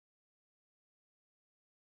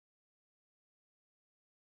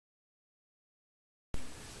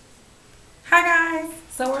Hi guys,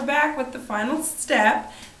 so we're back with the final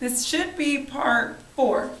step. This should be part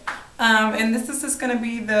 4, and this is just going to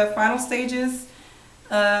be the final stages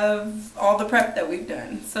of all the prep that we've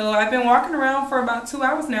done. So I've been walking around for about 2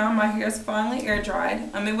 hours now. My hair is finally air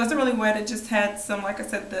dried. It wasn't really wet, it just had some, like I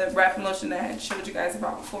said, the wrapping lotion that I had showed you guys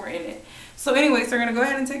about before in it. So anyways, we're going to go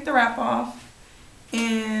ahead and take the wrap off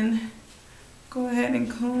and go ahead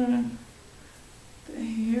and comb the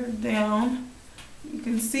hair down. You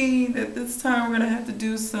can see that this time we're going to have to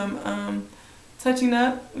do some touching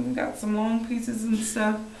up. We've got some long pieces and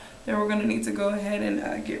stuff that we're going to need to go ahead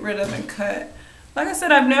and get rid of and cut. Like I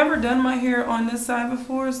said, I've never done my hair on this side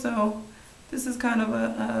before, so this is kind of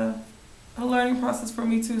a learning process for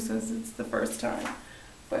me too, since it's the first time.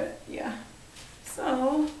 But yeah,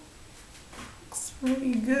 so looks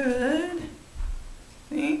pretty good. I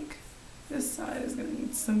think this side is going to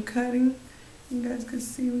need some cutting. You guys can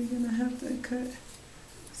see we're going to have to cut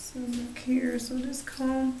some back here, so just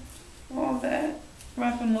comb all that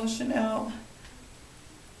wrapping lotion out.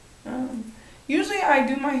 Usually I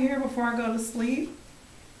do my hair before I go to sleep.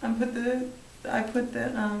 I put the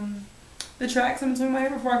tracks in between my hair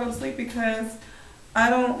before I go to sleep because I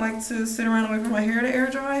don't like to sit around and wait for my hair to air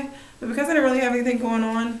dry. But because I didn't really have anything going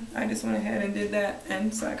on, I just went ahead and did that,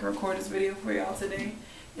 and so I can record this video for y'all today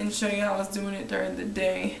and show you how I was doing it during the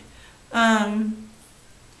day.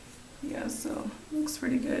 Yeah, so looks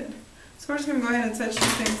pretty good. So we're just gonna go ahead and touch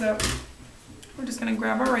these things up. We're just gonna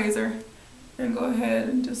grab our razor and go ahead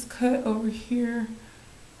and just cut over here.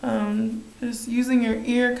 Just using your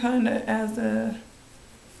ear kind of as a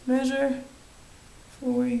measure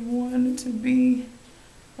for where you want it to be.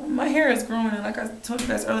 My hair is growing, and like I told you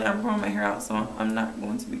guys earlier, I'm growing my hair out, so I'm not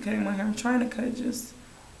going to be cutting my hair. I'm trying to cut just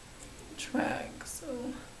track, so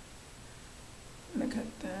I'm gonna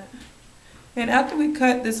cut that. And after we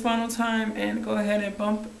cut this final time and go ahead and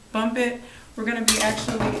bump it, we're going to be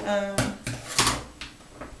actually,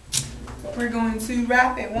 we're going to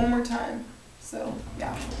wrap it one more time. So,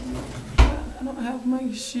 yeah. I don't have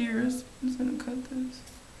my shears. I'm just going to cut this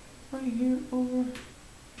right here over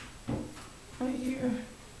right here.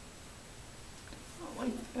 Not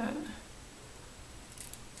like that.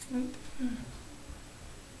 Right there.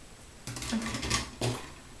 Okay.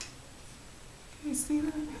 Can you see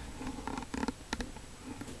that?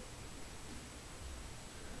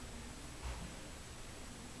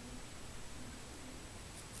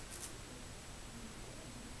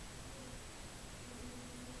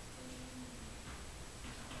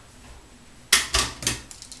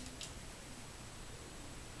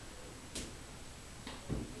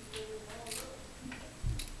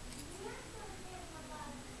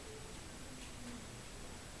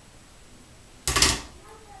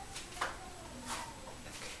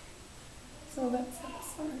 So that's that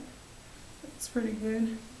side. That's pretty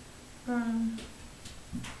good.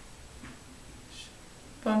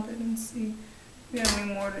 Bump it and see if we have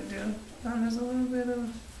any more to do. There's a little bit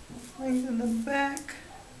of length in the back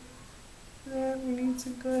that we need to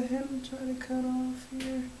go ahead and try to cut off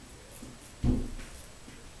here.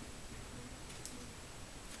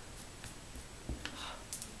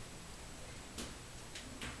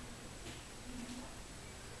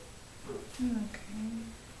 Okay.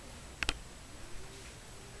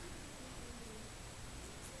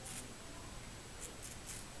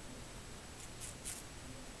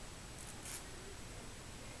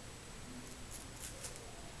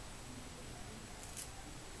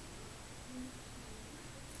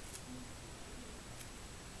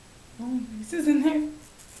 Long pieces in there.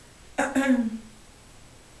 Okay.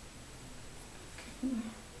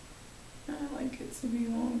 I like it to be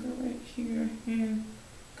longer right here and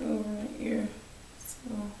go over my ear. So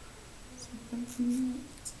that's to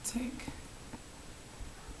take.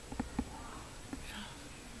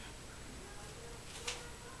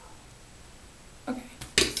 Okay,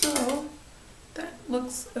 so that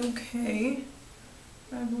looks okay,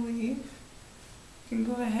 I believe. You can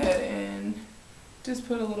go ahead and just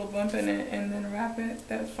put a little bump in it and then wrap it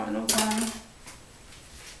that final time.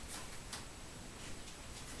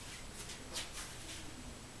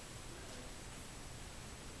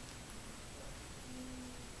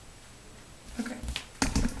 Okay.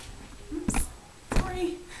 Oops.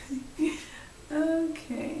 Sorry.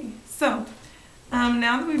 Okay. So,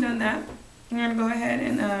 now that we've done that, I'm going to go ahead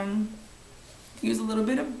and use a little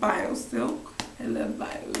bit of Bio Silk. I love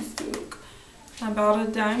Bio Silk. About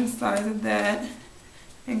a dime size of that.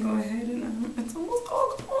 And go ahead and, it's almost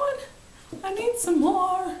all gone. I need some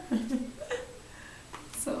more.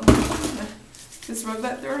 So, just rub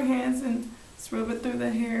that through our hands and just rub it through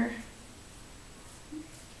the hair.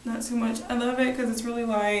 Not too much. I love it because it's really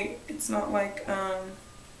light. It's not like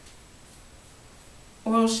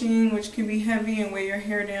oil sheen, which can be heavy and weigh your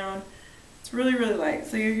hair down. It's really, really light,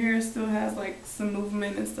 so your hair still has like some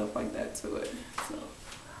movement and stuff like that to it. So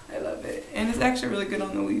I love it, and it's actually really good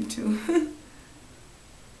on the weave too.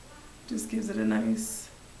 Just gives it a nice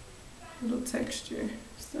little texture.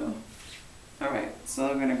 So, all right, so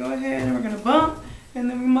we're gonna go ahead and we're gonna bump, and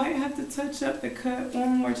then we might have to touch up the cut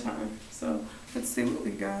one more time. So let's see what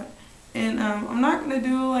we got. And I'm not gonna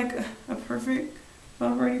do like a perfect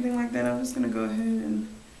bump or anything like that. I'm just gonna go ahead and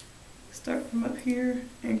start from up here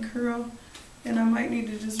and curl, and I might need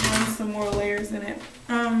to just run some more layers in it.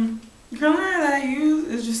 The curler that I use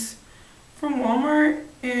is just from Walmart,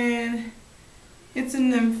 and it's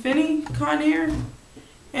an Infinity Conair,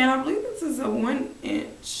 and I believe this is a 1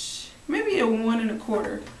 inch, maybe a 1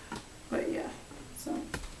 1/4, but yeah. So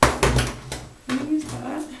I'm gonna use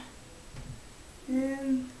that,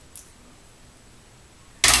 and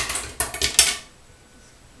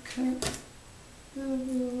cut a little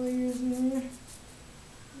bit of layers in there,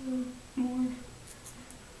 a little more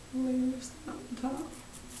layers on top.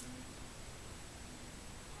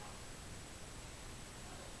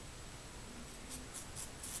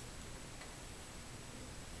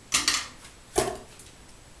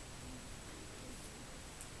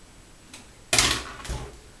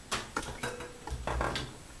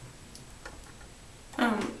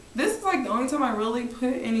 This is like the only time I really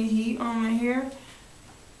put any heat on my hair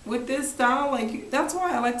with this style. Like, that's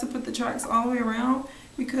why I like to put the tracks all the way around,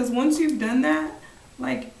 because once you've done that,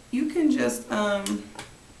 like, you can just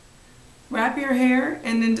wrap your hair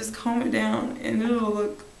and then just comb it down, and it'll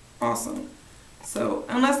look awesome. So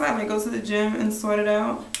unless I like go to the gym and sweat it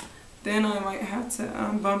out, then I might have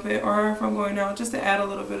to bump it, or if I'm going out, just to add a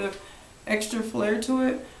little bit of extra flair to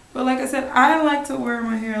it. But like I said, I like to wear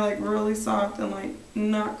my hair like really soft and like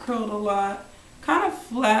not curled a lot, kind of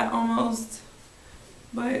flat almost,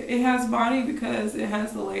 but it has body because it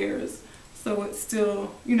has the layers, so it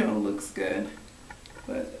still, you know, looks good.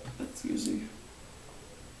 But that's usually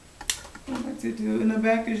what I like to do. And the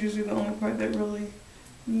back is usually the only part that really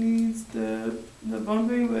needs the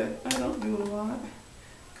bumping, but I don't do a lot,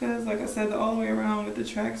 because like I said, the all the way around with the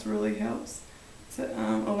tracks really helps to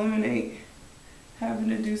eliminate having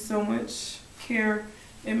to do so much care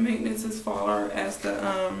and maintenance as far as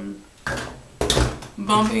the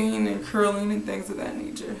bumping and curling and things of that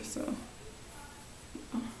nature.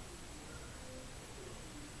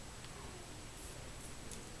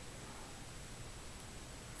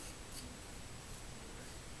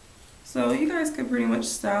 So you guys can pretty much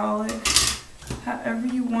style it however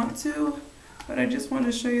you want to, but I just want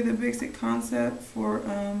to show you the basic concept for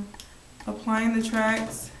applying the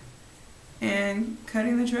tracks and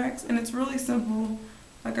cutting the tracks. And it's really simple,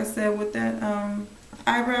 like I said, with that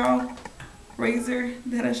eyebrow razor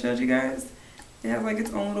that I showed you guys. It has like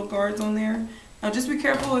its own little guards on there. Just be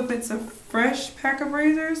careful if it's a fresh pack of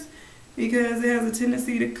razors, because it has a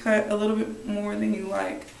tendency to cut a little bit more than you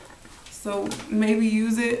like. So maybe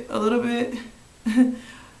use it a little bit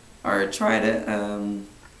or try to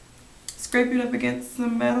scrape it up against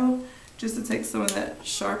some metal just to take some of that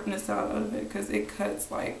sharpness out of it, because it cuts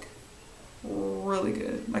like really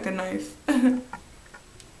good, like a knife.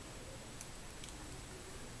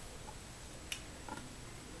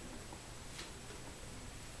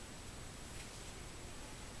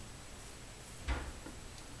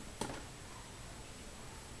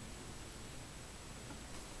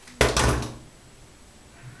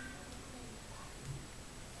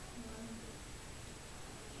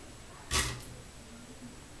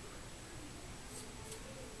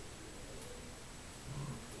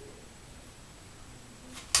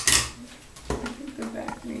 The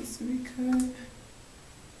back needs to be cut.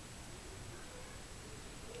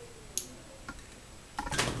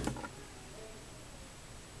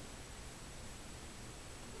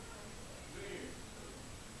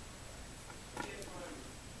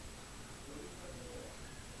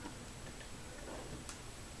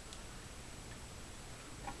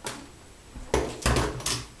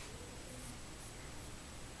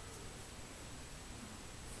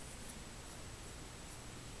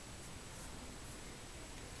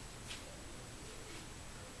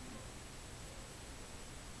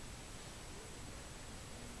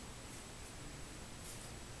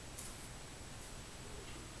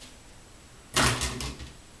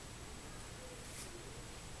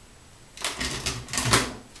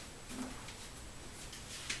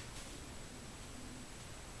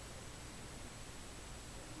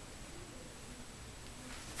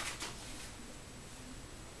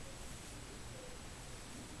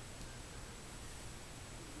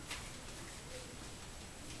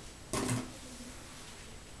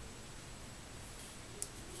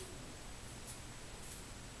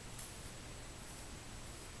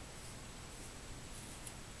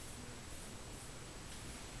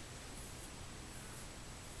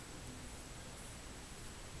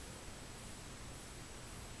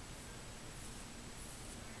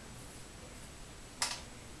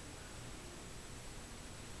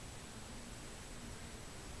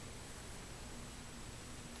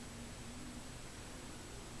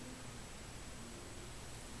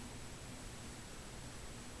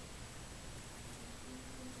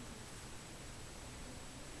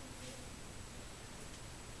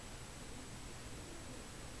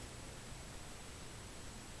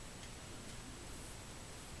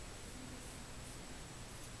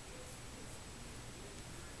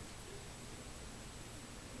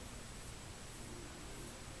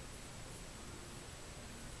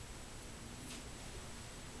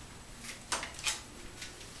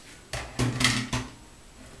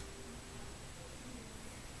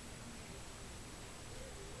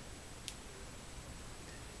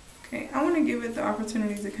 I want to give it the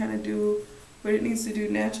opportunity to kind of do what it needs to do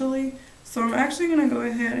naturally. So I'm actually going to go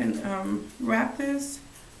ahead and wrap this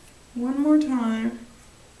one more time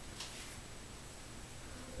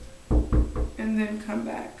and then come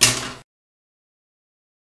back.